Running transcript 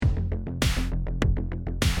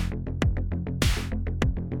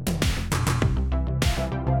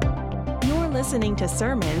listening to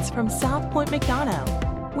sermons from South Point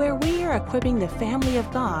McDonough, where we are equipping the family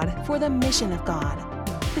of God for the mission of God,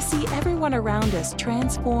 to see everyone around us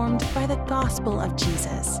transformed by the gospel of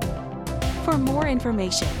Jesus. For more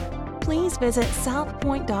information, please visit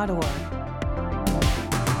southpoint.org.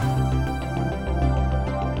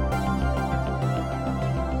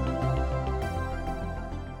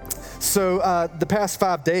 So the past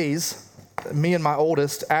 5 days, me and my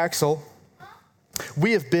oldest, Axel,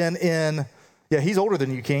 we have been in, he's older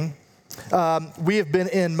than you, King. We have been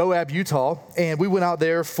in Moab, Utah, and we went out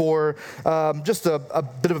there for just a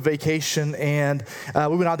bit of a vacation, and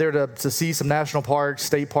we went out there to see some national parks,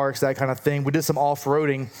 state parks, that kind of thing. We did some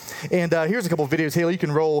off-roading, and here's a couple of videos. Haley, you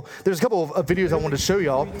can roll. There's a couple of videos I wanted to show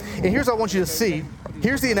y'all, and here's what I want you to see.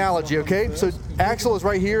 Here's the analogy, okay? So Axel is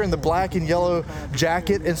right here in the black and yellow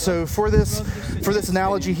jacket, and so for this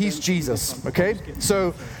analogy, he's Jesus, okay?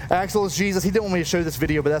 So Axel is Jesus. He didn't want me to show this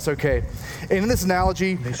video, but that's okay. And in this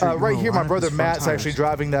analogy, right here, my brother Matt's actually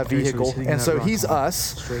driving that vehicle, and so he's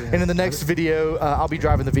us. And in the next video, I'll be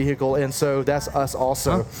driving the vehicle, and so that's us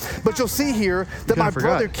also. But you'll see here that my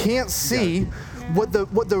brother can't see what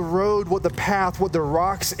the road, what the path, what the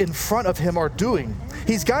rocks in front of him are doing.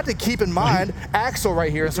 He's got to keep in mind Axel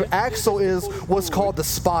right here. And so Axel is what's called the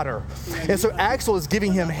spotter. And so Axel is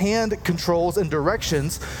giving him hand controls and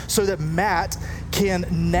directions so that Matt can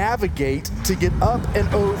navigate to get up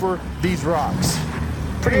and over these rocks.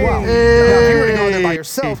 Pretty wild. Now, if you were to go there by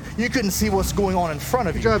yourself, you couldn't see what's going on in front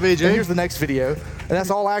of you. Good job, AJ. And here's the next video, and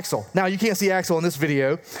that's all Axel. Now, you can't see Axel in this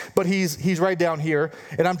video, but he's right down here,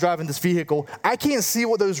 and I'm driving this vehicle. I can't see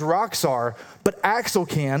what those rocks are, but Axel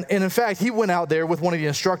can. And in fact, he went out there with one of the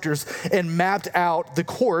instructors and mapped out the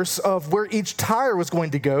course of where each tire was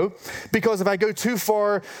going to go, because if I go too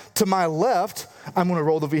far to my left, I'm going to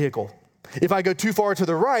roll the vehicle. If I go too far to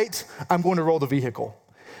the right, I'm going to roll the vehicle.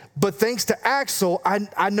 But thanks to Axel,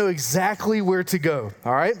 I know exactly where to go,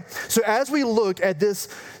 all right? So as we look at this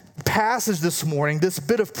passage this morning, this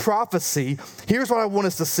bit of prophecy, here's what I want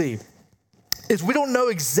us to see. Is we don't know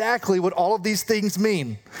exactly what all of these things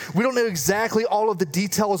mean. We don't know exactly all of the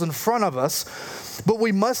details in front of us, but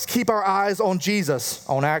we must keep our eyes on Jesus,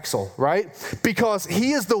 on Axel, right? Because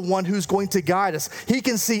he is the one who's going to guide us. He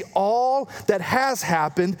can see all that has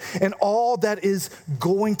happened and all that is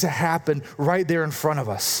going to happen right there in front of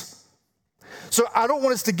us. So I don't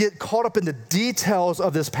want us to get caught up in the details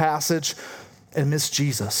of this passage and miss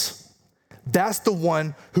Jesus. That's the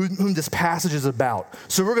one whom this passage is about.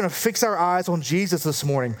 So we're going to fix our eyes on Jesus this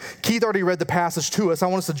morning. Keith already read the passage to us. I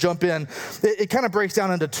want us to jump in. It kind of breaks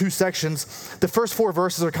down into two sections. The first 4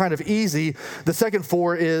 verses are kind of easy. The second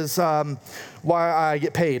 4 is why I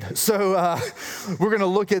get paid. So we're going to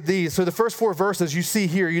look at these. So the first 4 verses you see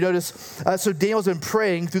here, you notice, so Daniel's been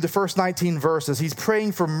praying through the first 19 verses. He's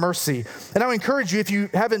praying for mercy. And I would encourage you, if you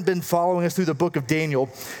haven't been following us through the book of Daniel,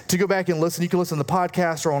 to go back and listen. You can listen to the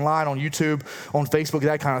podcast or online on YouTube, on Facebook,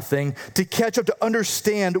 that kind of thing, to catch up, to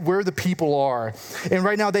understand where the people are. And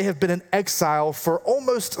right now they have been in exile for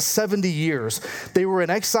almost 70 years. They were in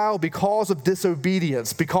exile because of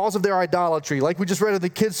disobedience, because of their idolatry, like we just read in the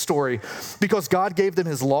kids' story, because God gave them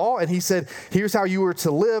his law and he said, here's how you were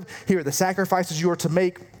to live, here are the sacrifices you are to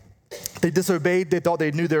make. They disobeyed. They thought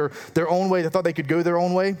they knew their own way. They thought they could go their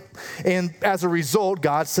own way. And as a result,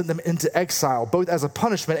 God sent them into exile, both as a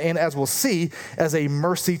punishment and, as we'll see, as a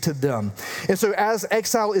mercy to them. And so as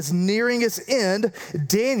exile is nearing its end,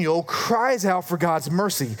 Daniel cries out for God's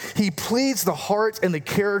mercy. He pleads the heart and the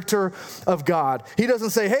character of God. He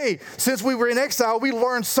doesn't say, hey, since we were in exile, we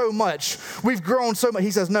learned so much. We've grown so much.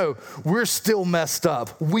 He says, no, we're still messed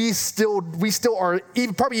up. We still are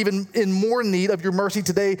probably even in more need of your mercy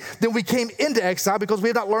today than we came into exile, because we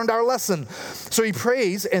have not learned our lesson. So he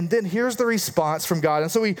prays, and then here's the response from God.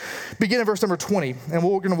 And so we begin in verse number 20, and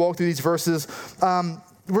we're going to walk through these verses.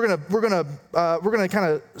 We're gonna kind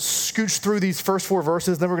of scooch through these first 4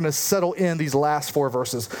 verses, then we're gonna settle in these last 4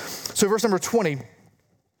 verses. So verse number 20.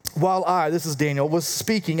 While I, this is Daniel, was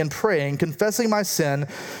speaking and praying, confessing my sin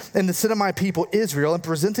and the sin of my people Israel, and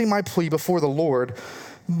presenting my plea before the Lord,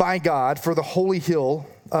 my God, for the holy hill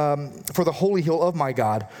of my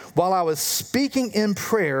God. While I was speaking in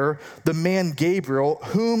prayer, the man Gabriel,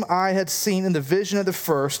 whom I had seen in the vision of the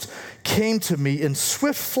first, came to me in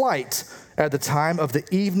swift flight at the time of the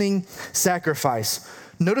evening sacrifice.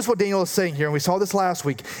 Notice what Daniel is saying here, and we saw this last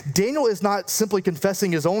week. Daniel is not simply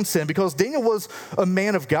confessing his own sin, because Daniel was a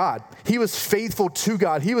man of God. He was faithful to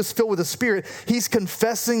God. He was filled with the Spirit. He's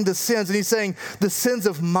confessing the sins, and he's saying, the sins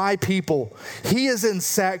of my people. He is in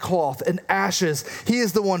sackcloth and ashes. He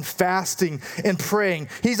is the one fasting and praying.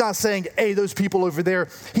 He's not saying, hey, those people over there.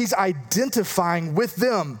 He's identifying with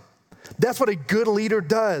them. That's what a good leader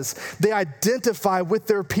does. They identify with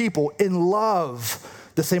their people in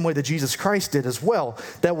love, the same way that Jesus Christ did as well,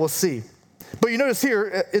 that we'll see. But you notice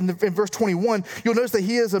here in verse 21, you'll notice that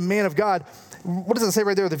he is a man of God. What does it say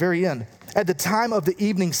right there at the very end? At the time of the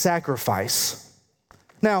evening sacrifice.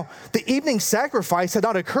 Now, the evening sacrifice had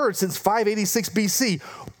not occurred since 586 BC,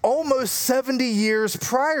 almost 70 years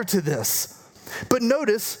prior to this. But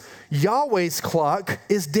notice, Yahweh's clock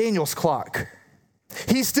is Daniel's clock.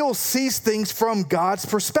 He still sees things from God's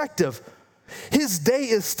perspective. His day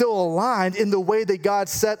is still aligned in the way that God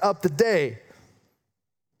set up the day.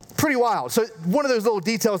 Pretty wild. So one of those little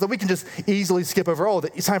details that we can just easily skip over. Oh,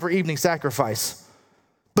 it's time for evening sacrifice.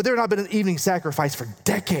 But there had not been an evening sacrifice for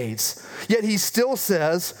decades. Yet he still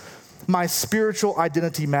says, my spiritual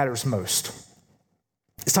identity matters most.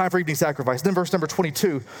 It's time for evening sacrifice. Then verse number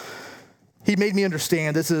 22, he made me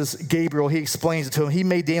understand. This is Gabriel. He explains it to him. He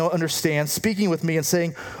made Daniel understand, speaking with me and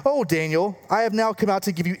saying, oh, Daniel, I have now come out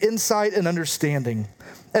to give you insight and understanding.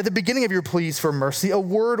 At the beginning of your pleas for mercy, a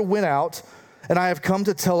word went out, and I have come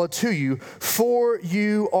to tell it to you, for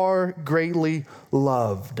you are greatly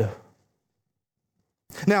loved.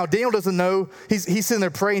 Now, Daniel doesn't know. He's sitting there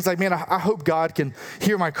praying. He's like, man, I hope God can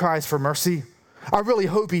hear my cries for mercy. I really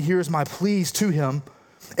hope he hears my pleas to him.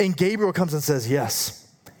 And Gabriel comes and says, yes,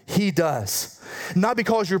 he does. Not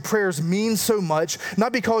because your prayers mean so much,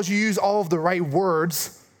 not because you use all of the right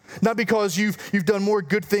words, not because you've done more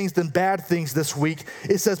good things than bad things this week.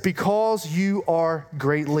 It says because you are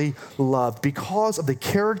greatly loved, because of the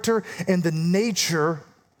character and the nature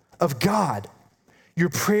of God. Your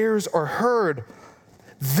prayers are heard.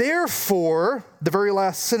 Therefore, the very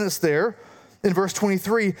last sentence there in verse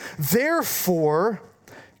 23, therefore,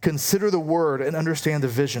 consider the word and understand the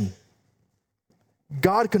vision.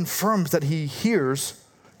 God confirms that he hears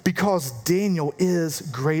because Daniel is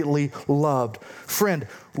greatly loved. Friend,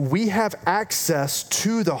 we have access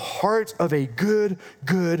to the heart of a good,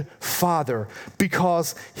 good Father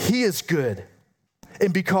because he is good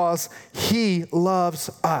and because he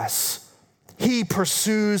loves us. He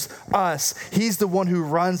pursues us. He's the one who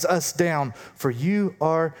runs us down, for you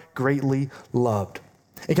are greatly loved.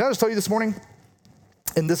 And can I just tell you this morning,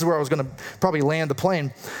 and this is where I was going to probably land the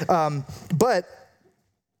plane, but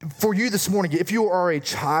for you this morning, if you are a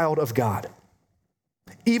child of God,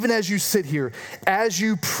 even as you sit here, as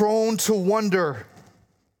you prone to wonder,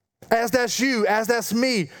 as that's you, as that's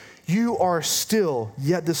me, you are still,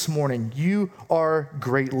 yet this morning, you are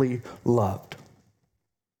greatly loved.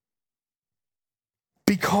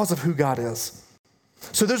 Because of who God is.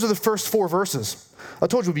 So those are the first 4 verses. I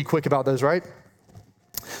told you we'd be quick about those, right?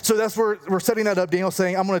 So that's where we're setting that up. Daniel's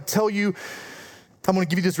saying, I'm going to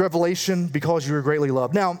give you this revelation because you are greatly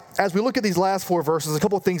loved. Now, as we look at these last 4 verses, a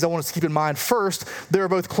couple of things I want us to keep in mind. First, there are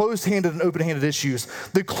both closed-handed and open-handed issues.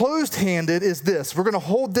 The closed-handed is this. We're going to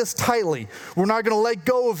hold this tightly. We're not going to let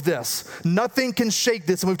go of this. Nothing can shake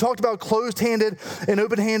this. And we've talked about closed-handed and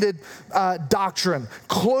open-handed doctrine.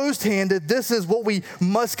 Closed-handed, this is what we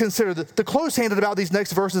must consider. The closed-handed about these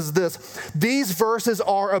next verses is this. These verses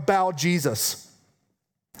are about Jesus.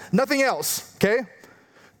 Nothing else, okay?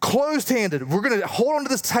 Closed-handed. We're going to hold on to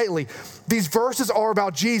this tightly. These verses are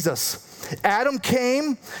about Jesus. Adam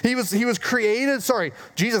came. He was created. Sorry,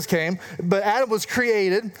 Jesus came, but Adam was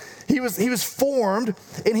created. He was formed,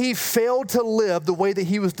 and he failed to live the way that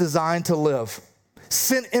he was designed to live.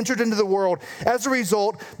 Sin entered into the world. As a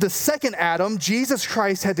result, the second Adam, Jesus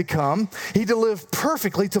Christ, had to come. He had to live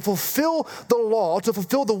perfectly to fulfill the law, to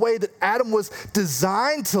fulfill the way that Adam was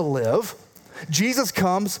designed to live. Jesus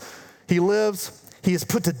comes. He lives. He is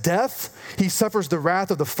put to death. He suffers the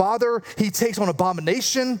wrath of the Father. He takes on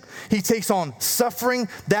abomination. He takes on suffering,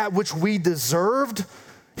 that which we deserved.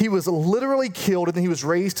 He was literally killed and then he was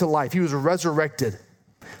raised to life. He was resurrected.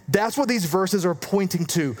 That's what these verses are pointing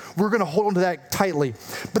to. We're going to hold on to that tightly.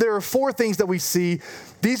 But there are 4 things that we see.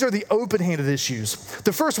 These are the open-handed issues.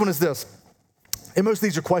 The first one is this, and most of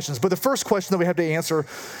these are questions, but the first question that we have to answer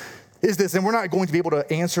is this, and we're not going to be able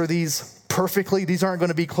to answer these perfectly. These aren't going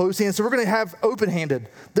to be closed-handed, so we're going to have open-handed.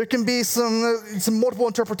 There can be some multiple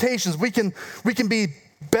interpretations. We can be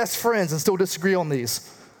best friends and still disagree on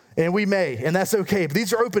these, and we may, and that's okay, but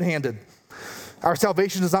these are open-handed. Our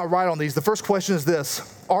salvation is not right on these. The first question is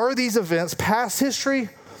this: are these events past history?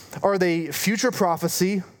 Are they future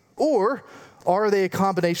prophecy? Or are they a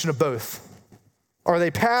combination of both? Are they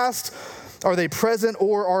past? Are they present?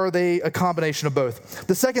 Or are they a combination of both?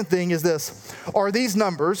 The second thing is this: are these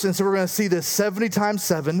numbers, and so we're going to see this 70 times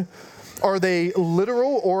 7, are they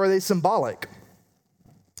literal or are they symbolic?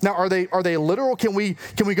 Now, are they literal? Can we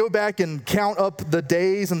go back and count up the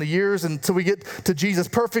days and the years until we get to Jesus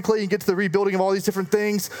perfectly and get to the rebuilding of all these different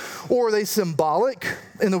things? Or are they symbolic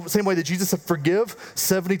in the same way that Jesus said forgive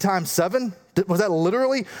 70 times 7? Was that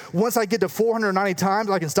literally, once I get to 490 times,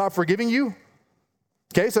 I can stop forgiving you?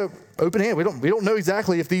 Okay, so open hand. We don't know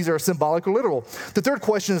exactly if these are symbolic or literal. The third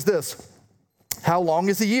question is this: how long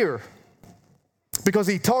is a year? Because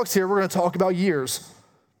he talks here, we're going to talk about years.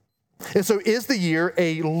 And so is the year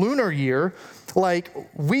a lunar year like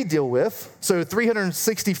we deal with? So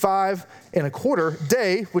 365 and a quarter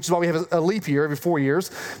day, which is why we have a leap year every 4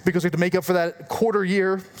 years, because we have to make up for that quarter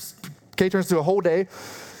year, okay, turns to a whole day.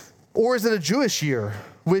 Or is it a Jewish year,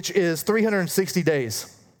 which is 360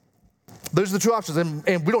 days? Those are the two options,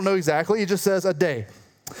 and we don't know exactly. It just says a day.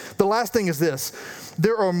 The last thing is this: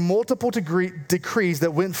 there are multiple decrees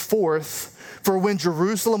that went forth for when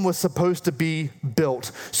Jerusalem was supposed to be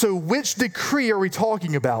built. So which decree are we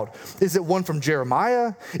talking about? Is it one from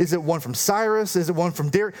Jeremiah? Is it one from Cyrus? Is it one from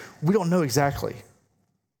Darius? We don't know exactly.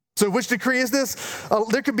 So which decree is this?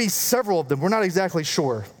 There could be several of them. We're not exactly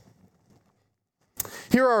sure.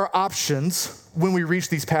 Here are our options when we reach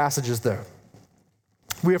these passages, though.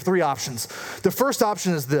 We have three options. The first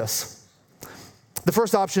option is this. The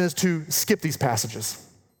first option is to skip these passages.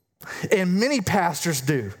 And many pastors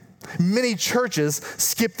do. Many churches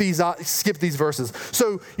skip these verses.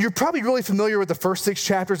 So you're probably really familiar with the first 6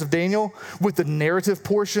 chapters of Daniel, with the narrative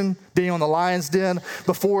portion, Daniel in the lion's den,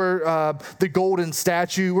 before the golden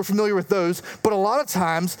statue. We're familiar with those. But a lot of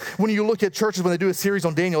times when you look at churches, when they do a series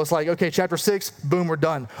on Daniel, it's like, okay, chapter 6, boom, we're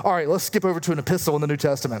done. All right, let's skip over to an epistle in the New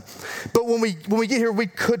Testament. But when we get here, we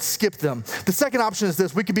could skip them. The second option is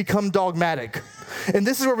this: we could become dogmatic. And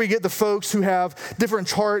this is where we get the folks who have different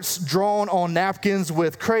charts drawn on napkins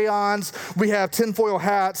with crayons. We have tinfoil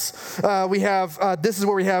hats. This is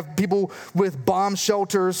where we have people with bomb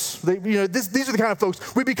shelters. These are the kind of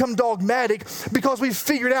folks. We become dogmatic because we've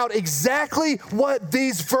figured out exactly what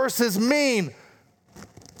these verses mean.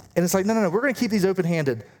 And it's like, no, we're going to keep these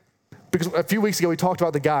open-handed. Because a few weeks ago we talked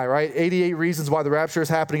about the guy, right? 88 reasons why the rapture is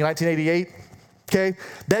happening in 1988. Okay?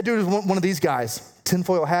 That dude is one of these guys.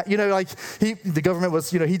 Tinfoil hat, the government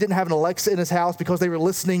was, he didn't have an Alexa in his house because they were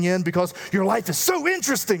listening in because your life is so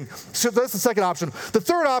interesting. So that's the second option. The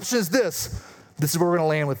third option is this. This is where we're going to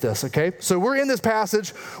land with this, okay? So we're in this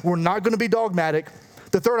passage. We're not going to be dogmatic.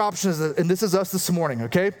 The third option is, and this is us this morning,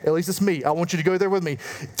 okay? At least it's me. I want you to go there with me.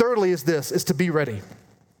 Thirdly is this, is to be ready.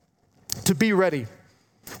 To be ready.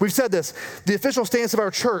 We've said this. The official stance of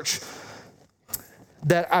our church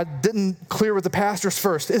that I didn't clear with the pastors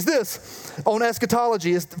first is this: on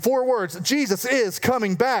eschatology is 4 words: Jesus is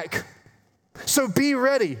coming back. So be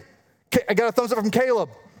ready. Okay, I got a thumbs up from Caleb.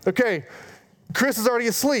 Okay, Chris is already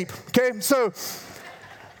asleep. Okay, so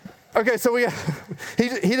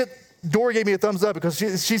Dory gave me a thumbs up because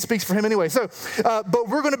she speaks for him anyway. So, but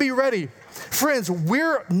we're going to be ready. Friends,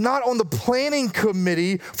 we're not on the planning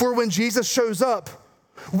committee for when Jesus shows up.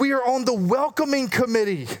 We are on the welcoming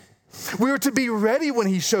committee. We are to be ready when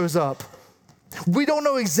he shows up. We don't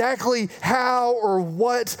know exactly how or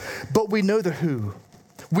what, but we know the who.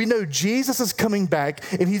 We know Jesus is coming back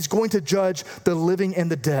and he's going to judge the living and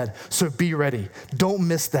the dead. So be ready. Don't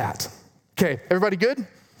miss that. Okay, everybody good?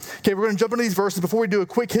 Okay, we're going to jump into these verses before we do a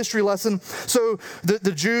quick history lesson. So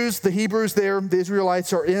the Jews, the Hebrews there, the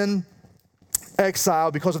Israelites are in exile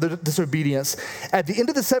because of their disobedience. At the end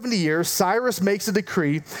of the 70 years, Cyrus makes a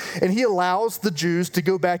decree and he allows the Jews to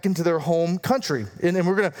go back into their home country. And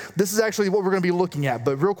this is actually what we're going to be looking at,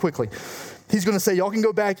 but real quickly. He's going to say, y'all can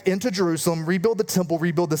go back into Jerusalem, rebuild the temple,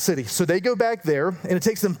 rebuild the city. So they go back there, and it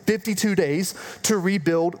takes them 52 days to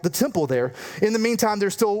rebuild the temple there. In the meantime, they're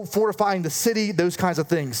still fortifying the city, those kinds of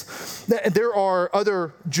things. There are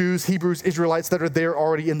other Jews, Hebrews, Israelites that are there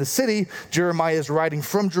already in the city. Jeremiah is writing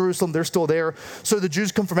from Jerusalem. They're still there. So the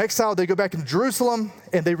Jews come from exile. They go back into Jerusalem,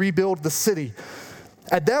 and they rebuild the city.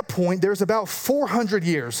 At that point, there's about 400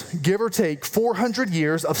 years, give or take, 400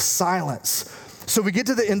 years of silence. So we get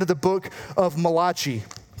to the end of the book of Malachi,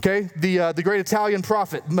 okay? The great Italian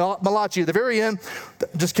prophet, Malachi. At the very end,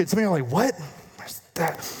 just kidding. Some of you are like, what? Where's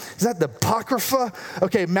that? Is that the Apocrypha?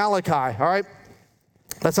 Okay, Malachi, all right?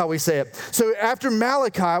 That's how we say it. So after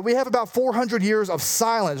Malachi, we have about 400 years of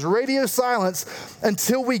silence, radio silence,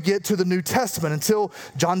 until we get to the New Testament, until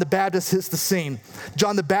John the Baptist hits the scene.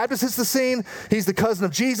 John the Baptist hits the scene. He's the cousin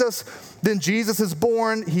of Jesus. Then Jesus is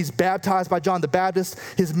born. He's baptized by John the Baptist.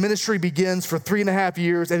 His ministry begins for 3.5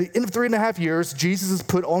 years. At the end of 3.5 years, Jesus is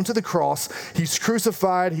put onto the cross. He's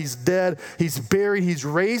crucified. He's dead. He's buried. He's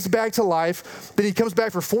raised back to life. Then he comes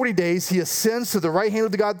back for 40 days. He ascends to the right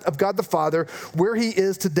hand of God the Father, where he is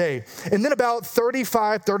is today. And then about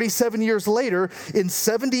 35, 37 years later, in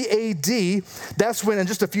 70 AD, that's when, and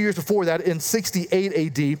just a few years before that, in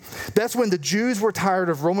 68 AD, that's when the Jews were tired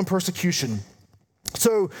of Roman persecution.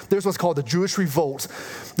 So there's what's called the Jewish revolt.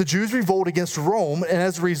 The Jews revolt against Rome, and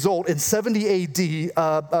as a result, in 70 AD,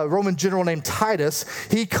 a Roman general named Titus,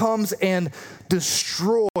 he comes and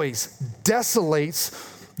destroys, desolates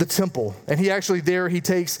the temple. And he actually he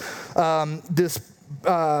takes this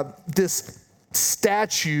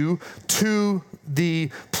statue to the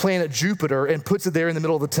planet Jupiter and puts it there in the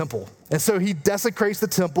middle of the temple. And so he desecrates the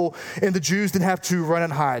temple, and the Jews then have to run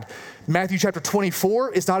and hide. Matthew chapter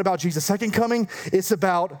 24 is not about Jesus' second coming. It's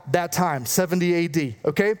about that time, 70 AD,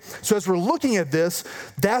 okay? So as we're looking at this,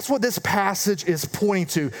 that's what this passage is pointing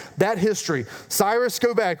to, that history. Cyrus,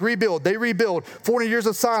 go back, rebuild. They rebuild. 400 years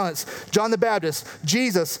of silence. John the Baptist,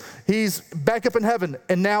 Jesus, he's back up in heaven.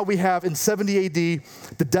 And now we have in 70 AD,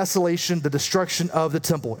 the desolation, the destruction of the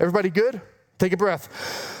temple. Everybody good? Take a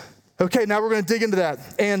breath. Okay, now we're going to dig into that.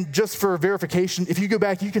 And just for verification, if you go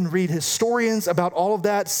back, you can read historians about all of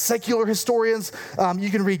that, secular historians. You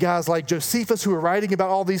can read guys like Josephus who are writing about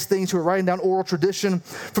all these things, who are writing down oral tradition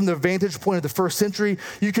from the vantage point of the first century.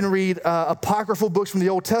 You can read apocryphal books from the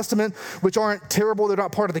Old Testament, which aren't terrible. They're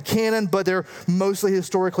not part of the canon, but they're mostly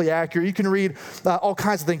historically accurate. You can read all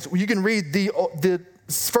kinds of things. You can read the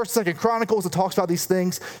First, Second Chronicles that talks about these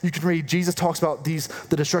things. You can read Jesus talks about the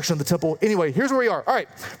destruction of the temple. Anyway, here's where we are. All right,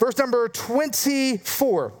 verse number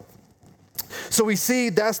 24. So we see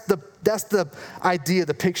that's the idea,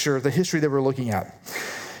 the picture, the history that we're looking at.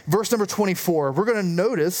 Verse number 24, we're going to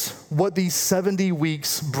notice what these 70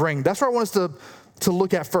 weeks bring. That's what I want us to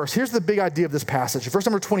look at first. Here's the big idea of this passage. Verse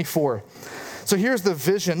number 24. So here's the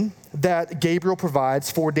vision that Gabriel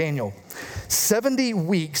provides for Daniel. 70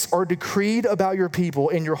 weeks are decreed about your people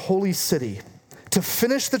in your holy city to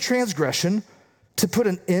finish the transgression, to put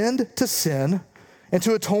an end to sin, and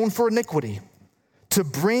to atone for iniquity, to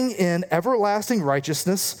bring in everlasting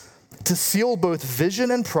righteousness, to seal both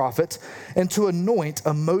vision and prophet, and to anoint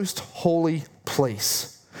a most holy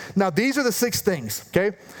place. Now, these are the 6 things,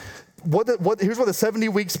 okay? Here's what the 70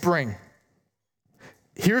 weeks bring.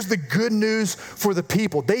 Here's the good news for the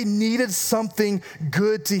people. They needed something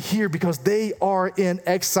good to hear because they are in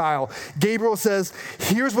exile. Gabriel says,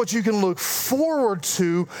 here's what you can look forward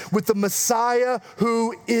to with the Messiah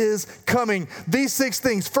who is coming. These 6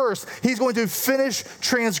 things. First, he's going to finish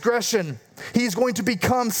transgression. He's going to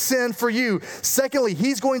become sin for you. Secondly,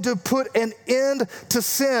 he's going to put an end to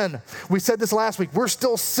sin. We said this last week. We're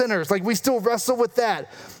still sinners. Like, we still wrestle with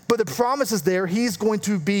that. But the promise is there. He's going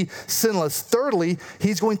to be sinless. Thirdly,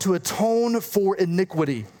 he's going to atone for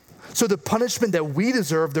iniquity. So the punishment that we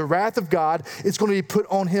deserve, the wrath of God, is going to be put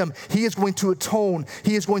on him. He is going to atone.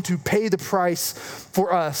 He is going to pay the price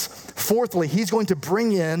for us. Fourthly, he's going to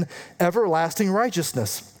bring in everlasting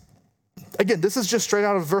righteousness. Again, this is just straight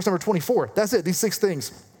out of verse number 24. That's it, these 6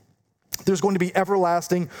 things. There's going to be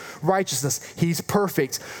everlasting righteousness. He's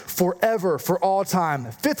perfect forever, for all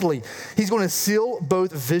time. Fifthly, he's going to seal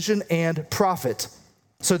both vision and prophet.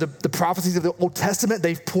 So the prophecies of the Old Testament,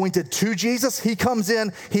 they've pointed to Jesus. He comes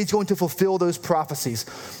in, he's going to fulfill those prophecies.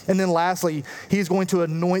 And then lastly, he's going to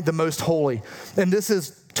anoint the most holy. And this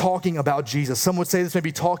is talking about Jesus. Some would say this may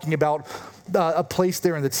be talking about a place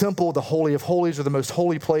there in the temple, the Holy of Holies, or the most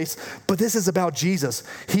holy place. But this is about Jesus.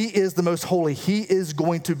 He is the most holy. He is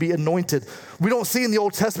going to be anointed. We don't see in the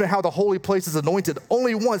Old Testament how the holy place is anointed.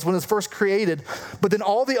 Only once when it's first created. But then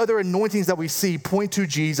all the other anointings that we see point to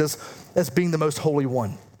Jesus as being the most holy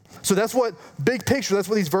one. So that's what, big picture, that's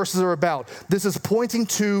what these verses are about. This is pointing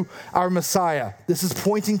to our Messiah. This is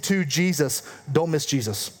pointing to Jesus. Don't miss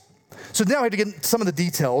Jesus. So now I have to get some of the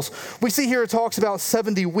details. We see here it talks about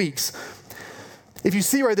 70 weeks. If you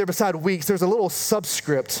see right there beside weeks, there's a little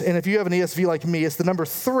subscript. And if you have an ESV like me, it's the number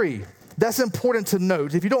 3. That's important to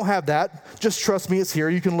note. If you don't have that, just trust me, it's here.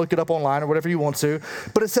 You can look it up online or whatever you want to.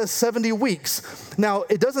 But it says 70 weeks. Now,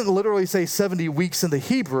 it doesn't literally say 70 weeks in the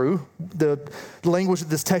Hebrew, the language that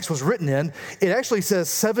this text was written in. It actually says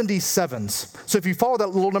 77s. So if you follow that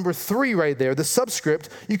little number 3 right there, the subscript,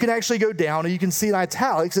 you can actually go down and you can see in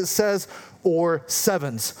italics, it says or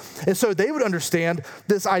 7s. And so they would understand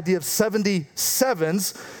this idea of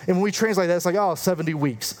 77s. And when we translate that, it's like, 70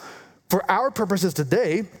 weeks. For our purposes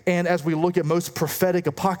today, and as we look at most prophetic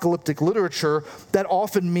apocalyptic literature, that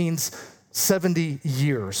often means 70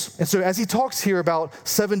 years. And so as he talks here about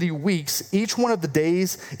 70 weeks, each one of the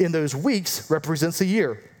days in those weeks represents a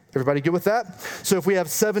year. Everybody good with that? So if we have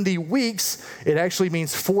 70 weeks, it actually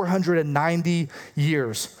means 490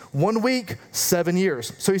 years. 1 week, 7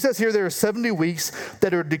 years. So he says here there are 70 weeks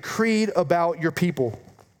that are decreed about your people.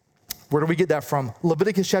 Where do we get that from?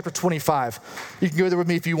 Leviticus chapter 25. You can go there with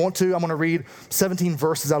me if you want to. I'm going to read 17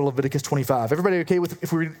 verses out of Leviticus 25. Everybody okay with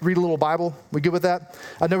if we read a little Bible? We good with that?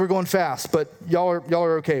 I know we're going fast, but y'all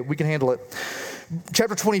are okay. We can handle it.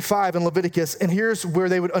 Chapter 25 in Leviticus, and here's where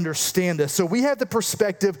they would understand this. So we have the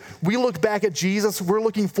perspective, we look back at Jesus, we're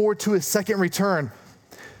looking forward to his second return.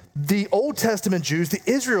 The Old Testament Jews, the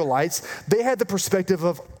Israelites, they had the perspective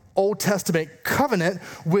of Old Testament covenant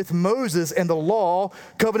with Moses and the law,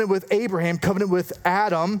 covenant with Abraham, covenant with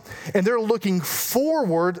Adam, and they're looking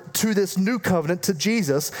forward to this new covenant, to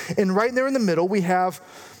Jesus. And right there in the middle, we have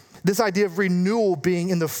this idea of renewal being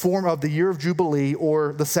in the form of the year of Jubilee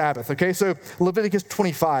or the Sabbath, okay? So Leviticus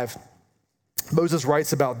 25, Moses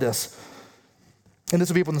writes about this. And this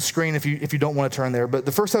will be up on the screen if you don't want to turn there. But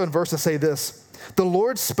the first 7 verses say this: The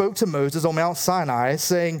Lord spoke to Moses on Mount Sinai,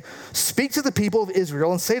 saying, Speak to the people of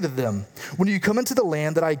Israel and say to them, when you come into the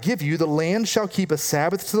land that I give you, the land shall keep a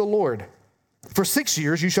Sabbath to the Lord. For 6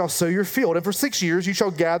 years you shall sow your field, and for 6 years you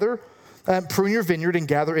shall prune your vineyard and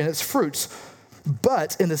gather in its fruits.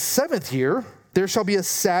 But in the 7th year there shall be a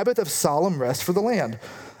Sabbath of solemn rest for the land,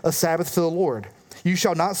 a Sabbath to the Lord. You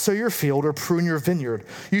shall not sow your field or prune your vineyard.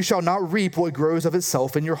 You shall not reap what grows of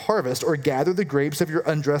itself in your harvest, or gather the grapes of your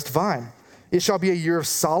undressed vine. It shall be a year of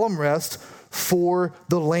solemn rest for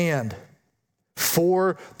the land.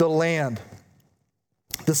 For the land.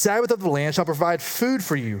 The Sabbath of the land shall provide food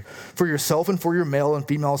for you, for yourself and for your male and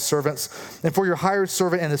female servants, and for your hired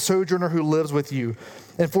servant and the sojourner who lives with you,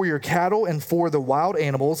 and for your cattle and for the wild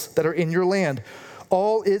animals that are in your land.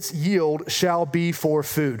 All its yield shall be for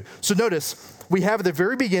food. So notice, we have at the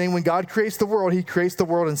very beginning, when God creates the world, he creates the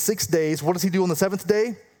world in 6 days. What does he do on the 7th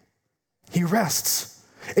day? He rests.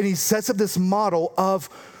 And he sets up this model of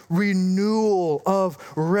renewal, of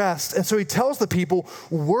rest. And so he tells the people,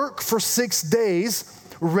 work for 6 days,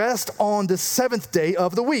 rest on the 7th day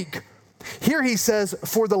of the week. Here he says,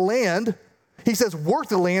 for the land, he says, work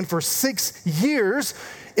the land for 6 years.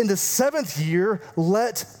 In the 7th year,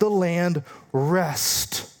 let the land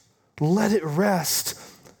rest. Let it rest.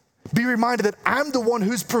 Be reminded that I'm the one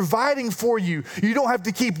who's providing for you. You don't have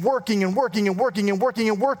to keep working and working and working and working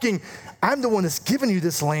and working. I'm the one that's given you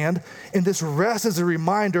this land, and this rest is a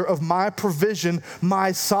reminder of my provision,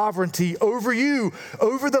 my sovereignty over you,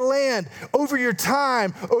 over the land, over your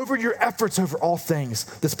time, over your efforts, over all things.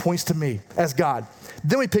 This points to me as God.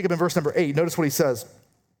 Then we pick up in verse number 8. Notice what he says.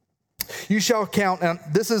 You shall count, and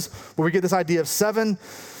this is where we get this idea of 7.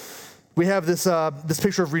 We have this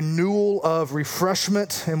picture of renewal, of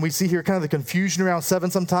refreshment, and we see here kind of the confusion around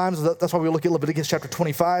 7 sometimes. That's why we look at Leviticus chapter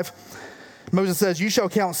 25. Moses says, you shall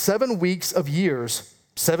count 7 weeks of years,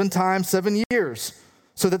 7 times 7 years,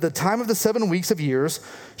 so that the time of the 7 weeks of years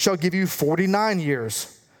shall give you 49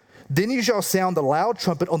 years. Then you shall sound the loud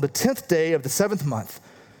trumpet on the 10th day of the 7th month.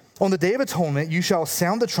 On the day of atonement, you shall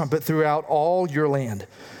sound the trumpet throughout all your land.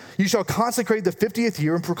 You shall consecrate the 50th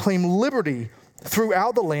year and proclaim liberty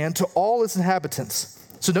throughout the land to all its inhabitants.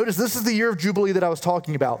 So notice, this is the year of Jubilee that I was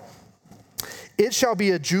talking about. It shall be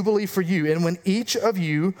a Jubilee for you, and when each of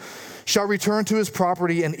you shall return to his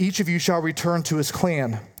property, and each of you shall return to his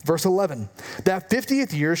clan. Verse 11, that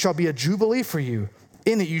 50th year shall be a Jubilee for you.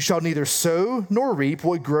 In it you shall neither sow nor reap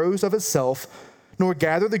what grows of itself, nor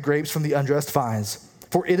gather the grapes from the undressed vines,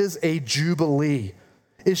 for it is a Jubilee.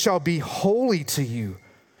 It shall be holy to you.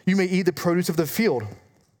 You may eat the produce of the field.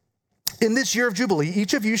 In this year of Jubilee,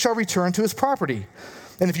 each of you shall return to his property.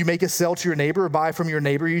 And if you make a sale to your neighbor or buy from your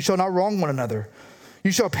neighbor, you shall not wrong one another.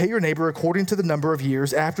 You shall pay your neighbor according to the number of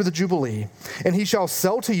years after the Jubilee, and he shall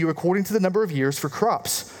sell to you according to the number of years for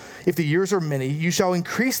crops. If the years are many, you shall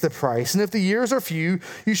increase the price, and if the years are few,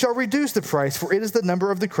 you shall reduce the price, for it is the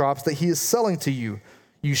number of the crops that he is selling to you.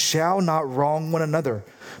 You shall not wrong one another,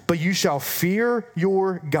 but you shall fear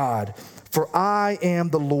your God, for I am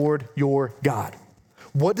the Lord your God.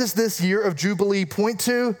 What does this year of Jubilee point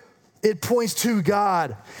to? It points to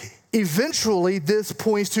God. Eventually, this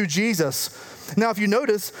points to Jesus. Now, if you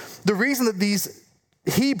notice, the reason that these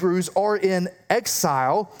Hebrews are in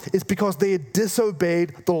exile is because they had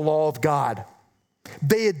disobeyed the law of God.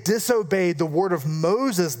 They had disobeyed the word of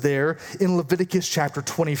Moses there in Leviticus chapter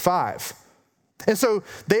 25. And so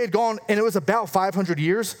they had gone, and it was about 500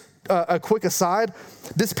 years. A quick aside,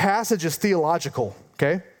 this passage is theological,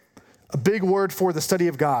 okay? A big word for the study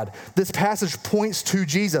of God. This passage points to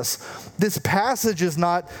Jesus. This passage is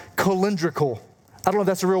not calendrical. I don't know if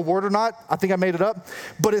that's a real word or not. I think I made it up.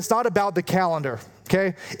 But it's not about the calendar,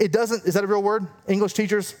 okay? It doesn't, is that a real word? English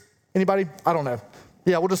teachers? Anybody? I don't know.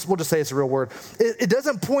 Yeah, we'll just say it's a real word. It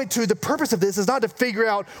doesn't point to, the purpose of this is not to figure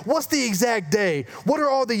out what's the exact day? What are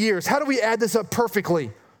all the years? How do we add this up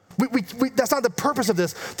perfectly? That's not the purpose of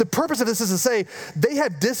this. The purpose of this is to say they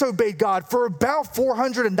had disobeyed God for about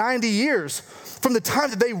 490 years from the time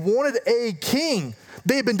that they wanted a king.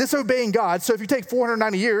 They had been disobeying God. So if you take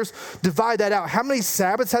 490 years, divide that out. How many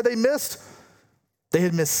Sabbaths had they missed? They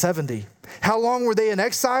had missed 70. How long were they in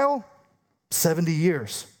exile? 70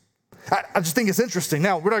 years. I just think it's interesting.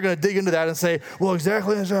 Now, we're not going to dig into that and say, well,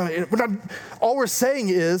 exactly. All we're saying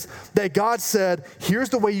is that God said, here's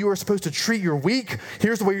the way you are supposed to treat your weak.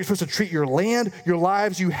 Here's the way you're supposed to treat your land, your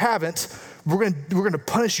lives. You haven't. We're going to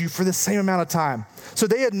punish you for the same amount of time. So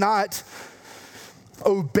they had not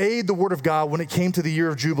obeyed the word of God when it came to the year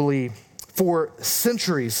of Jubilee for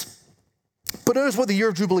centuries. But notice what the year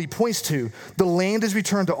of Jubilee points to. The land is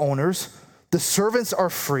returned to owners. The servants are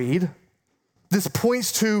freed. This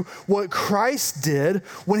points to what Christ did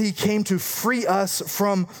when he came to free us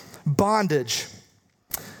from bondage.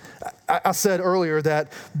 I said earlier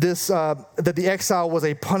that that the exile was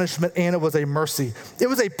a punishment and it was a mercy. It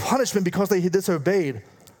was a punishment because they had disobeyed,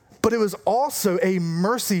 but it was also a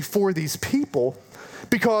mercy for these people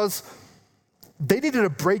because they needed a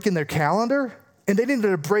break in their calendar and they needed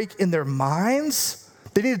a break in their minds.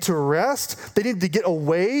 They needed to rest. They needed to get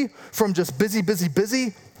away from just busy, busy,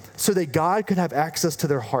 busy so that God could have access to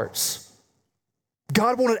their hearts.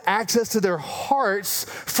 God wanted access to their hearts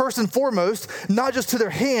first and foremost, not just to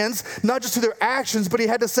their hands, not just to their actions, but he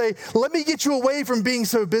had to say, let me get you away from being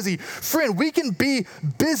so busy. Friend, we can be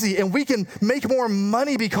busy and we can make more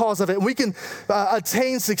money because of it. We can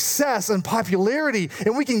attain success and popularity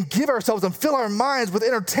and we can give ourselves and fill our minds with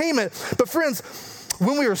entertainment. But friends,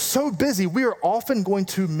 when we are so busy, we are often going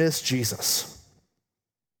to miss Jesus.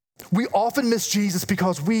 We often miss Jesus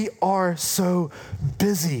because we are so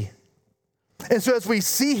busy. And so as we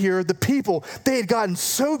see here, the people, they had gotten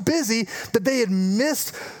so busy that they had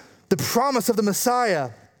missed the promise of the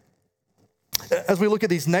Messiah. As we look at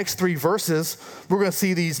these next three verses, we're going to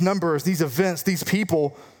see these numbers, these events, these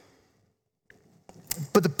people.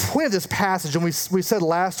 But the point of this passage, and we said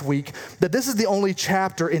last week, that this is the only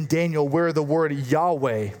chapter in Daniel where the word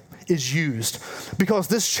Yahweh is used, because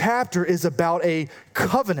this chapter is about a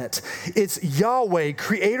covenant. It's Yahweh,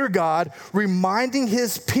 Creator God, reminding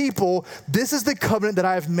his people, this is the covenant that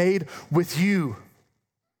I have made with you.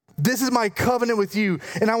 This is my covenant with you,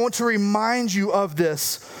 and I want to remind you of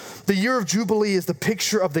this. The year of Jubilee is the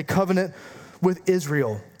picture of the covenant with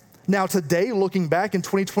Israel. Now today, looking back in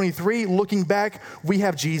 2023, looking back, we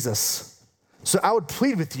have Jesus. So I would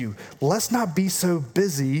plead with you, let's not be so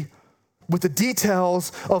busy with the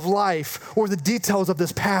details of life or the details of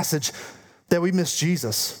this passage that we miss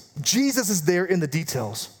Jesus. Jesus is there in the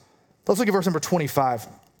details. Let's look at verse number 25.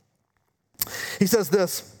 He says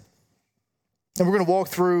this, and we're going to walk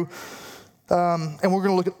through and we're going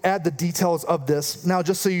to look at the details of this. Now,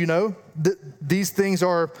 just so you know, these things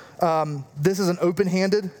are, this isn't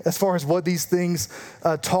open-handed as far as what these things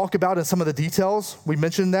talk about in some of the details. We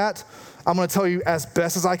mentioned that. I'm going to tell you as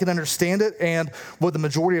best as I can understand it, and what the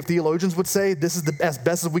majority of theologians would say, this is as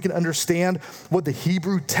best as we can understand what the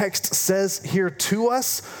Hebrew text says here to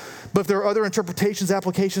us. But if there are other interpretations,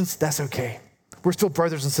 applications, that's okay. We're still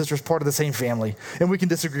brothers and sisters, part of the same family, and we can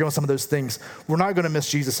disagree on some of those things. We're not going to miss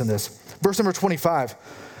Jesus in this. Verse number 25,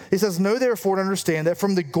 it says, know therefore and understand that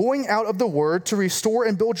from the going out of the word to restore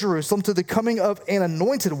and build Jerusalem to the coming of an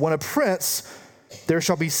anointed one, a prince, there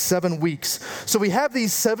shall be 7 weeks. So we have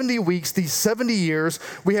these 70 weeks, these 70 years.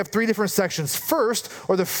 We have 3 different sections. First,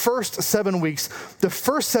 or the first 7 weeks. The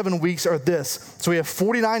first 7 weeks are this. So we have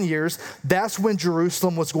 49 years. That's when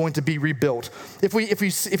Jerusalem was going to be rebuilt. If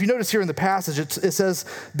you notice here in the passage, it says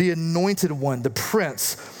the anointed one, the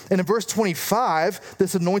prince. And in verse 25,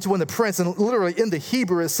 this anointed one, the prince, and literally in the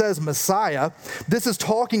Hebrew, it says Messiah. This is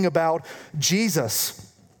talking about Jesus.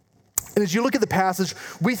 And as you look at the passage,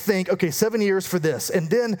 we think, okay, 7 years for this, and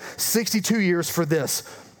then 62 years for this.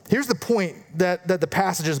 Here's the point that the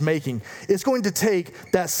passage is making. It's going to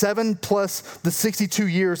take that 7 plus the 62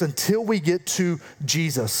 years until we get to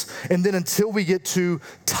Jesus, and then until we get to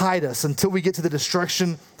Titus, until we get to the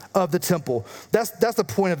destruction of the temple. That's the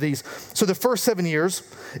point of these. So the first 7 years,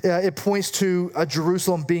 it points to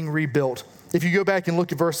Jerusalem being rebuilt. If you go back and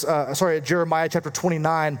look at Jeremiah chapter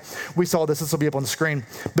 29, we saw this. This will be up on the screen.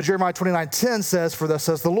 But Jeremiah 29:10 says, for thus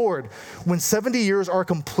says the Lord, when 70 years are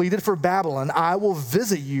completed for Babylon, I will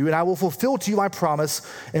visit you and I will fulfill to you my promise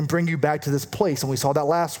and bring you back to this place. And we saw that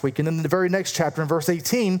last week. And then in the very next chapter in verse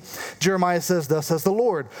 18, Jeremiah says, thus says the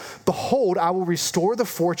Lord, behold, I will restore the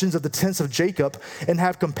fortunes of the tents of Jacob and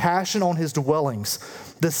have compassion on his dwellings.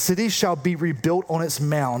 The city shall be rebuilt on its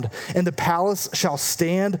mound, and the palace shall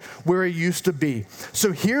stand where it used to be.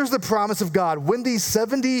 So here's the promise of God. When these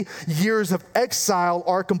 70 years of exile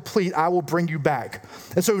are complete, I will bring you back.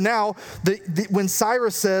 And so now, when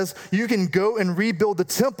Cyrus says you can go and rebuild the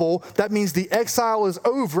temple, that means the exile is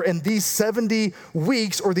over, and these 70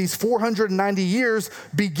 weeks or these 490 years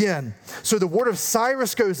begin. So the word of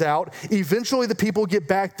Cyrus goes out. Eventually, the people get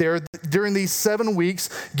back there. During these 7 weeks,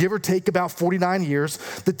 give or take about 49 years,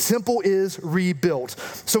 the temple is rebuilt.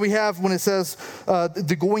 So we have, when it says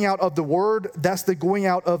the going out of the word, that's the going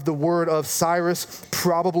out of the word of Cyrus,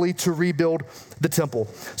 probably to rebuild the temple.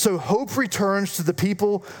 So hope returns to the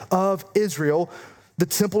people of Israel. The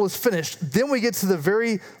temple is finished. Then we get to the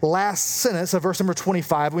very last sentence of verse number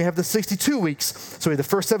 25. We have the 62 weeks. So we have the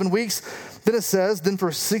first 7 weeks. Then it says, then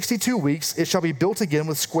for 62 weeks it shall be built again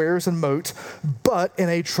with squares and moat, but in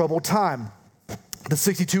a troubled time. The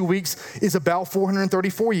 62 weeks is about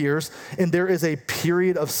 434 years, and there is a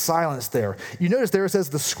period of silence there. You notice there it says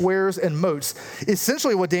the squares and moats.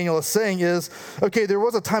 Essentially what Daniel is saying is, okay, there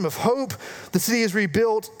was a time of hope, the city is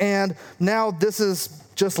rebuilt, and now this is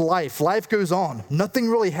just life. Life goes on. Nothing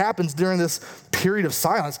really happens during this period of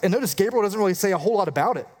silence. And notice Gabriel doesn't really say a whole lot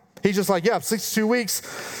about it. He's just like, yeah, 62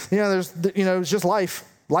 weeks, it's just life.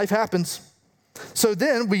 Life happens. So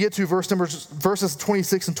then we get to verses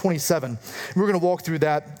 26 and 27. We're going to walk through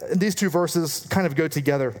that. And these two verses kind of go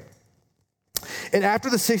together. And after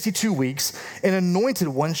the 62 weeks, an anointed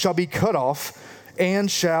one shall be cut off and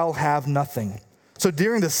shall have nothing. So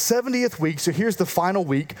during the 70th week, so here's the final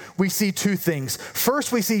week, we see two things.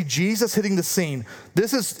 First, we see Jesus hitting the scene.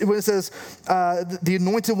 This is when it says, the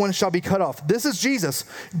anointed one shall be cut off. This is Jesus.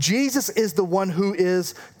 Jesus is the one who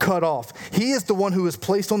is cut off. He is the one who is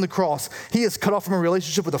placed on the cross. He is cut off from a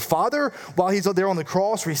relationship with the Father while he's up there on the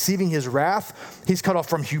cross receiving his wrath. He's cut off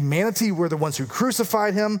from humanity. We're the ones who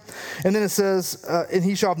crucified him. And then it says, and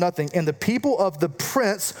he shall have nothing. And the people of the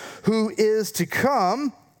prince who is to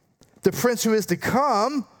come, the prince who is to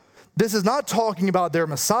come, this is not talking about their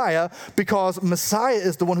Messiah, because Messiah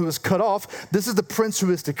is the one who is cut off. This is the prince who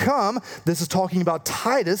is to come. This is talking about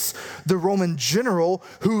Titus, the Roman general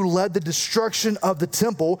who led the destruction of the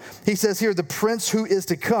temple. He says here, the prince who is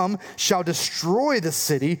to come shall destroy the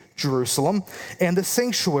city, Jerusalem, and the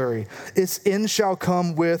sanctuary. Its end shall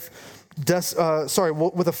come with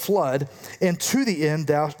a flood, and to the end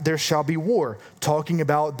there shall be war. Talking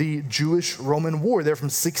about the Jewish-Roman war there from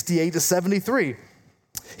 68 to 73.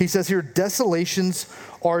 He says here, desolations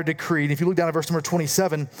are decreed. If you look down at verse number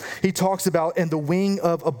 27, he talks about, and the wing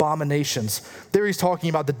of abominations. There he's talking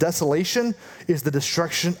about the desolation is the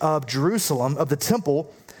destruction of Jerusalem, of the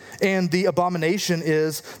temple, and the abomination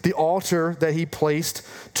is the altar that he placed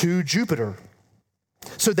to Jupiter.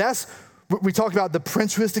 So we talk about the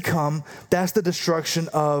prince who is to come. That's the destruction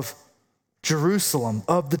of Jerusalem,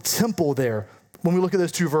 of the temple there, when we look at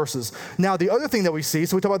those two verses. Now, the other thing that we see,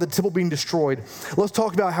 so we talk about the temple being destroyed. Let's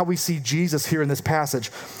talk about how we see Jesus here in this passage.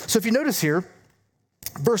 So if you notice here,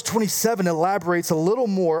 verse 27 elaborates a little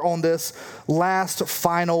more on this last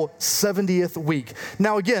final 70th week.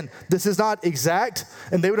 Now, again, this is not exact,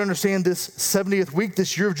 and they would understand this 70th week,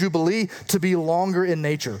 this year of Jubilee, to be longer in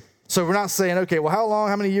nature. So we're not saying, okay, well, how long,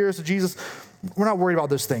 how many years did Jesus? We're not worried about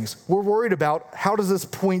those things. We're worried about how does this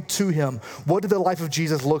point to him? What did the life of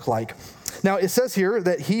Jesus look like? Now, it says here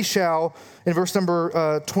that he shall, in verse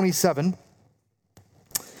number 27,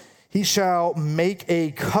 he shall make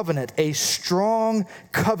a covenant, a strong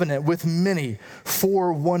covenant with many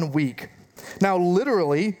for 1 week. Now,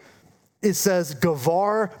 literally, it says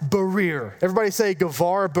Gavar Barir. Everybody say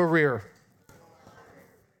Gavar Barir.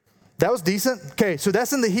 That was decent. Okay, so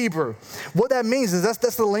that's in the Hebrew. What that means is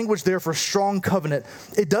that's the language there for strong covenant.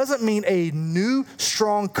 It doesn't mean a new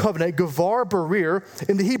strong covenant. Gavar Barir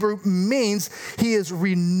in the Hebrew means he is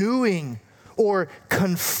renewing or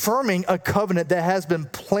confirming a covenant that has been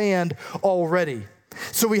planned already.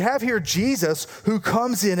 So we have here Jesus who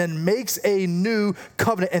comes in and makes a new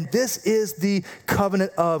covenant, and this is the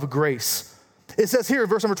covenant of grace. It says here in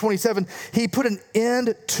verse number 27, he put an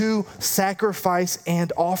end to sacrifice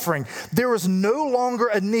and offering. There was no longer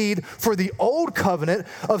a need for the old covenant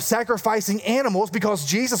of sacrificing animals because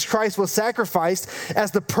Jesus Christ was sacrificed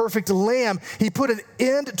as the perfect lamb. He put an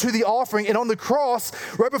end to the offering, and on the cross,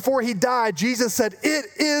 right before he died, Jesus said, "It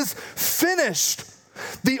is finished."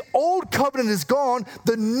 The old covenant is gone.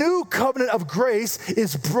 The new covenant of grace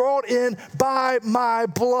is brought in by my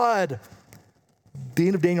blood. The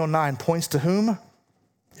end of Daniel 9 points to whom?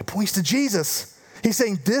 It points to Jesus. He's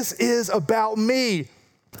saying, this is about me.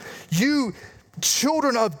 You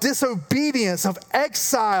children of disobedience, of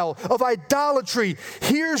exile, of idolatry.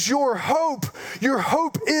 Here's your hope. Your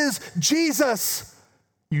hope is Jesus.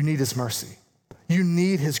 You need his mercy. You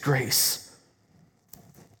need his grace.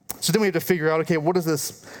 So then we have to figure out, okay, what does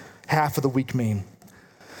this half of the week mean?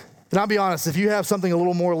 And I'll be honest, if you have something a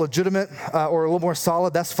little more legitimate or a little more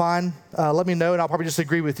solid, that's fine. Let me know and I'll probably just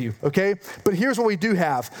agree with you, okay? But here's what we do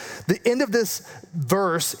have. The end of this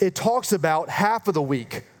verse, it talks about half of the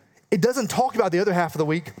week. It doesn't talk about the other half of the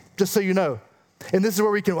week, just so you know. And this is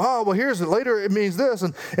where we can, here's it. Later it means this.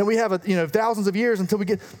 And we have, thousands of years until we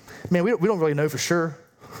get, we don't really know for sure.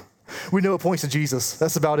 We know it points to Jesus.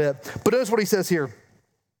 That's about it. But notice what he says here.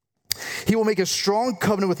 He will make a strong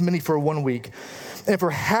covenant with many for 1 week. And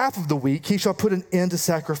for half of the week, he shall put an end to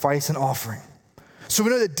sacrifice and offering. So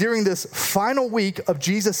we know that during this final week of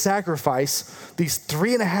Jesus' sacrifice, these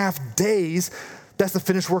 3.5 days, that's the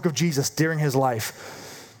finished work of Jesus during his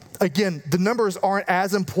life. Again, the numbers aren't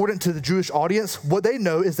as important to the Jewish audience. What they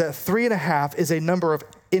know is that 3.5 is a number of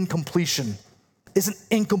incompletion. It's an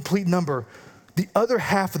incomplete number. The other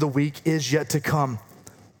half of the week is yet to come.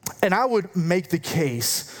 And I would make the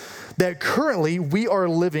case that currently we are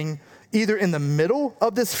living either in the middle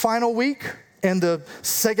of this final week and the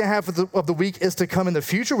second half of the week is to come in the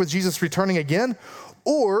future with Jesus returning again,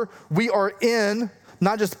 or we are in,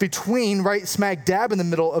 not just between, right, smack dab in the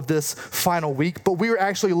middle of this final week, but we are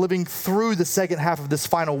actually living through the second half of this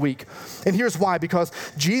final week. And here's why, because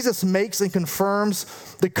Jesus makes and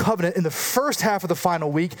confirms the covenant in the first half of the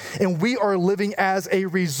final week, and we are living as a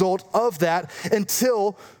result of that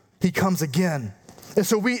until he comes again. And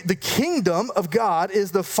so the kingdom of God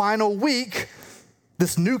is the final week,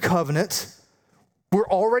 this new covenant. We're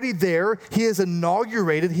already there. He has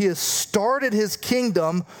inaugurated, he has started his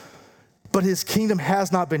kingdom, but his kingdom has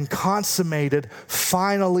not been consummated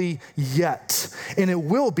finally yet. And it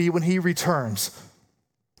will be when he returns.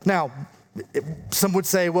 Now, some would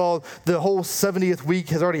say, well, the whole 70th week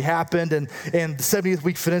has already happened and the 70th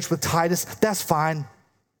week finished with Titus. That's fine.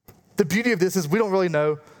 The beauty of this is we don't really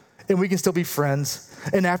know. And we can still be friends.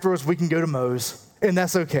 And afterwards, we can go to Moe's. And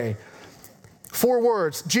that's okay. 4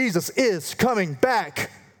 words, Jesus is coming back.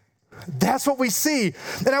 That's what we see.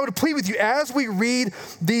 And I would plead with you, as we read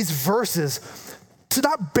these verses, to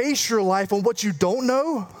not base your life on what you don't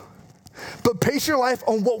know, but base your life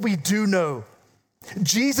on what we do know.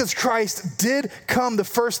 Jesus Christ did come the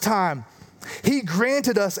first time. He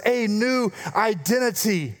granted us a new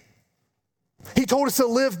identity. He told us to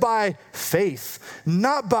live by faith,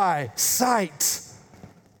 not by sight.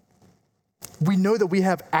 We know that we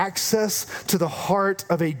have access to the heart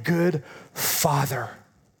of a good Father.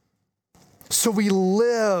 So we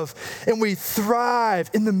live and we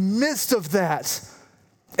thrive in the midst of that.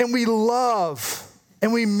 And we love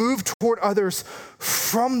and we move toward others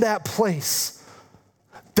from that place.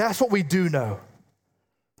 That's what we do know.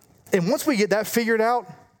 And once we get that figured out,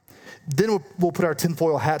 then we'll put our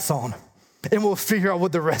tinfoil hats on. And we'll figure out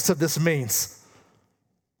what the rest of this means.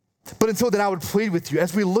 But until then, I would plead with you,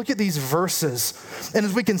 as we look at these verses and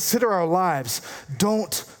as we consider our lives,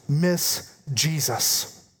 don't miss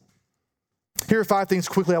Jesus. Here are 5 things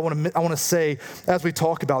quickly I want to say as we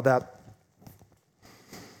talk about that.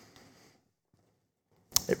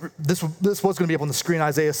 This was going to be up on the screen,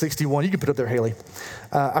 Isaiah 61. You can put it up there, Haley.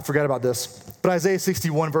 I forgot about this. But Isaiah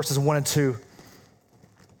 61, verses 1 and 2.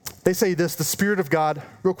 They say this, the Spirit of God,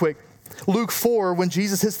 real quick. Luke 4, when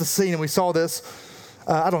Jesus hits the scene, and we saw this,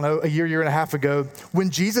 a year and a half ago, when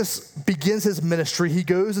Jesus begins his ministry, he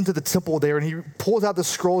goes into the temple there and he pulls out the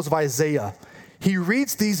scrolls of Isaiah. He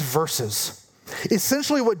reads these verses.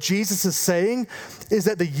 Essentially what Jesus is saying is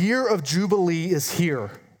that the year of Jubilee is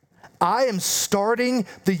here. I am starting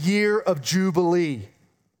the year of Jubilee.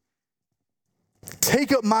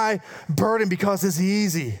 Take up my burden because it's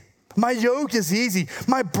easy. My yoke is easy.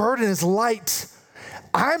 My burden is light.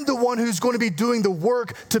 I'm the one who's going to be doing the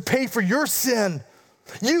work to pay for your sin.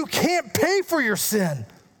 You can't pay for your sin.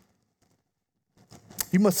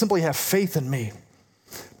 You must simply have faith in me.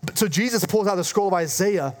 So Jesus pulls out the scroll of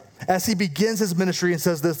Isaiah as he begins his ministry and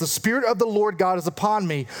says this, the Spirit of the Lord God is upon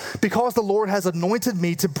me because the Lord has anointed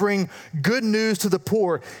me to bring good news to the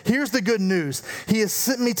poor. Here's the good news. He has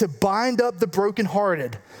sent me to bind up the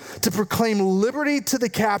brokenhearted, to proclaim liberty to the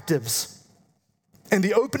captives, and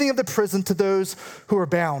the opening of the prison to those who are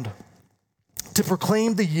bound, to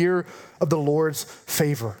proclaim the year of the Lord's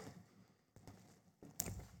favor.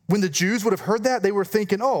 When the Jews would have heard that, they were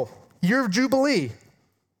thinking, oh, year of Jubilee.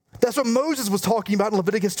 That's what Moses was talking about in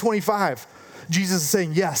Leviticus 25. Jesus is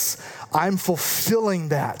saying, yes, I'm fulfilling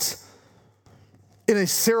that in a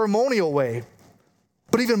ceremonial way.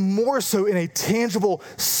 but even more so in a tangible,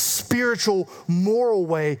 spiritual, moral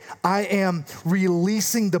way, I am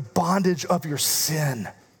releasing the bondage of your sin.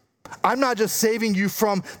 I'm not just saving you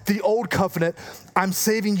from the old covenant, I'm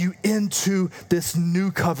saving you into this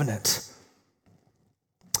new covenant.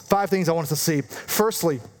 5 things I want us to see.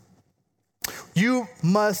 Firstly, you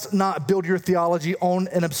must not build your theology on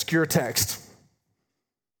an obscure text.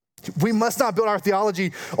 We must not build our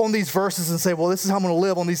theology on these verses and say, well, this is how I'm going to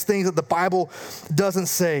live, on these things that the Bible doesn't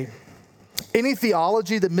say. Any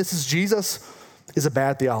theology that misses Jesus is a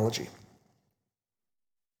bad theology.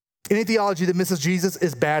 Any theology that misses Jesus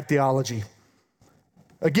is bad theology.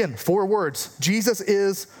 Again, 4 words. Jesus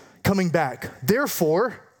is coming back.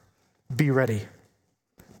 Therefore, be ready.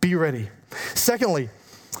 Be ready. Secondly,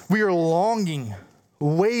 we are longing,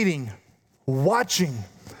 waiting, watching,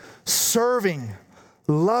 serving,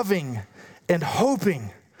 loving, and hoping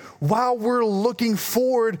while we're looking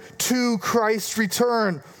forward to Christ's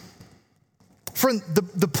return. Friend,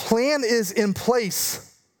 the plan is in place.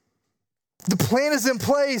 The plan is in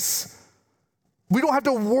place. We don't have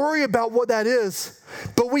to worry about what that is,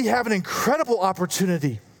 but we have an incredible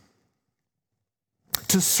opportunity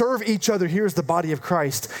to serve each other here as the body of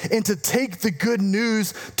Christ and to take the good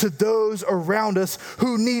news to those around us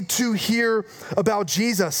who need to hear about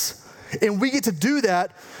Jesus. And we get to do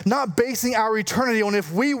that not basing our eternity on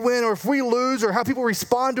if we win or if we lose or how people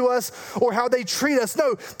respond to us or how they treat us.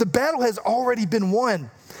 No, the battle has already been won.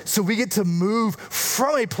 So we get to move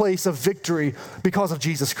from a place of victory because of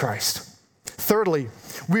Jesus Christ. Thirdly,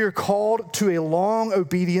 we are called to a long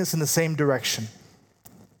obedience in the same direction.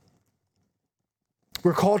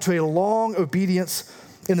 We're called to a long obedience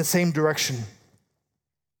in the same direction.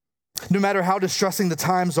 No matter how distressing the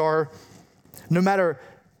times are, no matter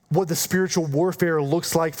what the spiritual warfare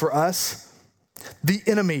looks like for us, the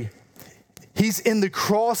enemy, he's in the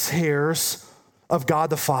crosshairs of God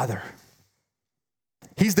the Father.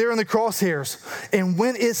 He's there in the crosshairs. And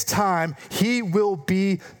when it's time, he will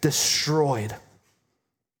be destroyed.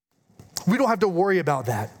 We don't have to worry about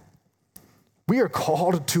that. We are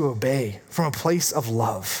called to obey from a place of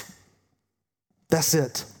love. That's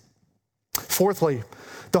it. Fourthly,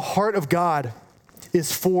 the heart of God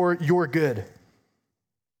is for your good.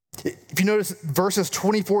 If you notice verses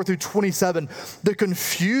 24 through 27, the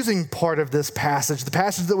confusing part of this passage, the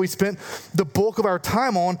passage that we spent the bulk of our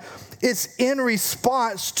time on, it's in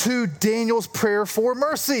response to Daniel's prayer for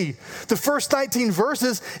mercy. The first 19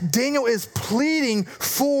 verses, Daniel is pleading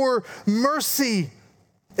for mercy.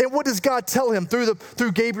 And what does God tell him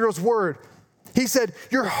through Gabriel's word? He said,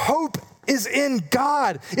 your hope is in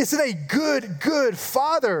God. It's in a good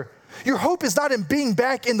Father. Your hope is not in being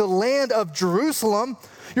back in the land of Jerusalem.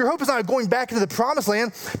 Your hope is not going back into the promised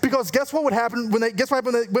land, because guess what happened when they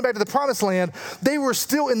went back to the promised land? They were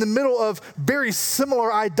still in the middle of very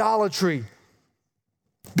similar idolatry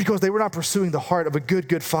because they were not pursuing the heart of a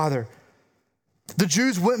good Father. The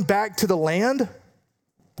Jews went back to the land.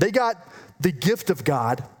 They got the gift of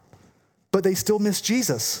God, but they still missed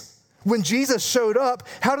Jesus. When Jesus showed up,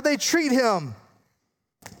 how did they treat him?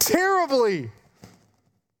 Terribly.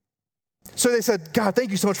 So they said, God, thank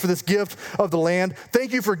you so much for this gift of the land.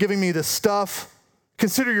 Thank you for giving me this stuff.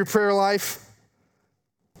 Consider your prayer life.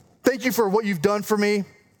 Thank you for what you've done for me.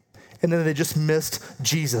 And then they just missed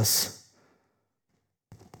Jesus.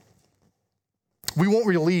 We want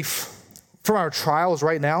relief from our trials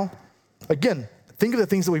right now. Again, think of the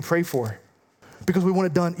things that we pray for, because we want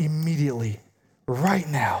it done immediately, right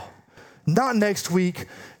now. Not next week,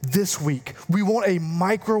 this week. We want a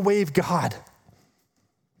microwave God.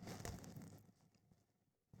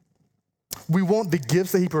 We want the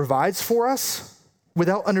gifts that he provides for us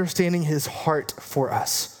without understanding his heart for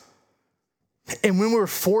us. And when we're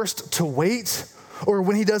forced to wait, or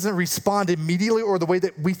when he doesn't respond immediately or the way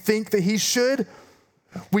that we think that he should,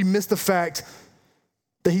 we miss the fact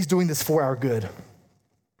that he's doing this for our good.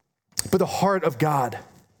 But the heart of God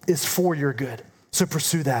is for your good, so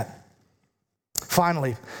pursue that.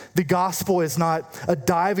 Finally, the gospel is not a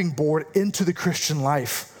diving board into the Christian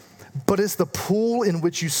life, but it's the pool in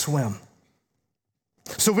which you swim.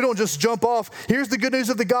 So we don't just jump off. Here's the good news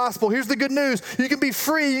of the gospel. Here's the good news. You can be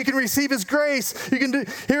free. You can receive his grace.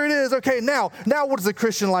 Here it is. Okay, now what does the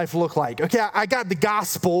Christian life look like? Okay, I got the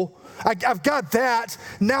gospel. I've got that.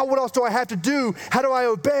 Now what else do I have to do? How do I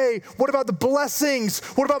obey? What about the blessings?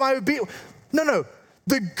 What about my obedience? No.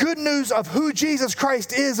 The good news of who Jesus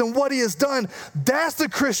Christ is and what he has done, that's the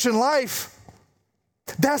Christian life.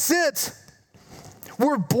 That's it.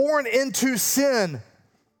 We're born into sin.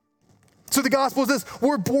 So the gospel is this: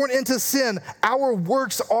 we're born into sin. Our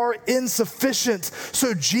works are insufficient.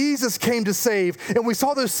 So Jesus came to save. And we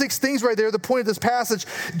saw those 6 things right there, the point of this passage.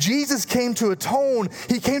 Jesus came to atone.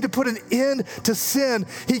 He came to put an end to sin.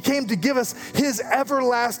 He came to give us his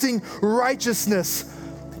everlasting righteousness.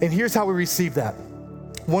 And here's how we receive that.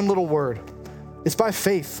 One little word. It's by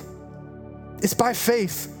faith. It's by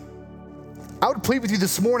faith. I would plead with you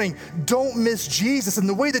this morning, don't miss Jesus. And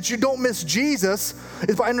the way that you don't miss Jesus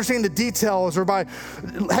is by understanding the details or by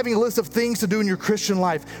having a list of things to do in your Christian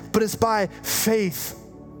life. But it's by faith,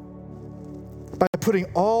 by putting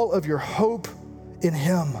all of your hope in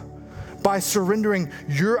him, by surrendering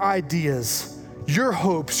your ideas, your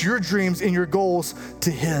hopes, your dreams, and your goals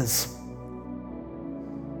to his.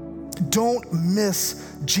 Don't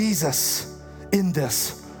miss Jesus in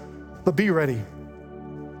this, but be ready.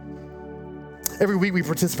 Every week we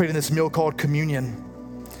participate in this meal called communion.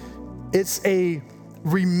 It's a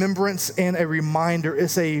remembrance and a reminder.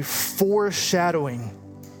 It's a foreshadowing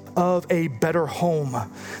of a better home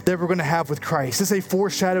that we're going to have with Christ. It's a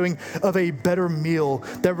foreshadowing of a better meal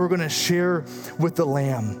that we're going to share with the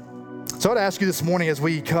Lamb. So I'd ask you this morning as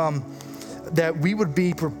we come that we would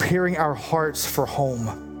be preparing our hearts for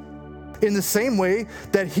home. In the same way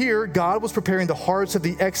that here God was preparing the hearts of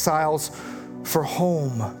the exiles for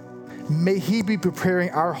home. May he be preparing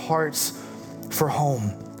our hearts for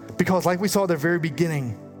home. Because like we saw at the very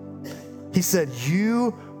beginning, he said,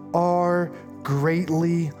 you are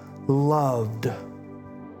greatly loved.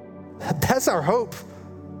 That's our hope.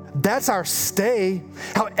 That's our stay.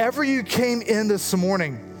 However you came in this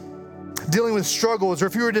morning, dealing with struggles, or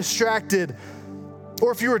if you were distracted,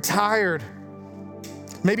 or if you were tired,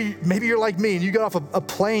 maybe you're like me and you got off a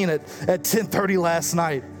plane at 10:30 last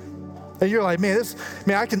night. And you're like, man,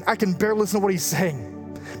 I can barely listen to what he's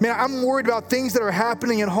saying. Man, I'm worried about things that are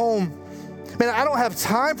happening at home. Man, I don't have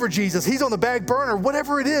time for Jesus. He's on the back burner,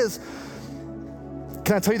 whatever it is.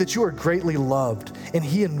 Can I tell you that you are greatly loved, and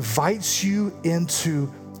he invites you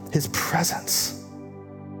into his presence.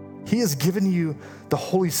 He has given you the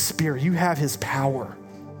Holy Spirit. You have his power.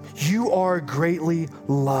 You are greatly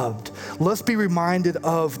loved. Let's be reminded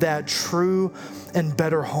of that true and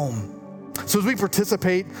better home. So as we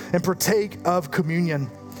participate and partake of communion,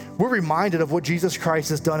 we're reminded of what Jesus Christ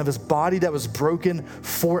has done, of his body that was broken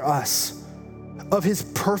for us, of his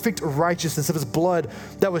perfect righteousness, of his blood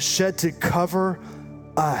that was shed to cover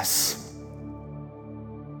us.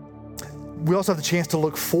 We also have the chance to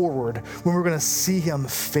look forward when we're going to see him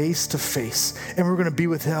face to face, and we're going to be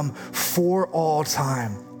with him for all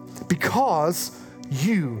time, because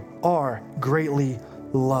you are greatly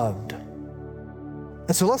loved.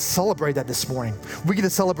 And so let's celebrate that this morning. We get to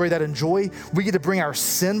celebrate that in joy. We get to bring our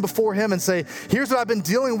sin before him and say, here's what I've been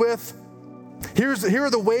dealing with. Here are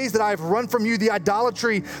the ways that I've run from you, the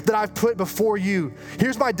idolatry that I've put before you.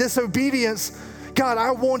 Here's my disobedience. God,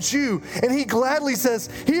 I want you. And he gladly says,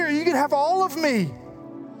 here, you can have all of me.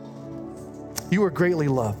 You are greatly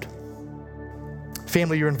loved.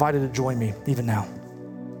 Family, you're invited to join me even now.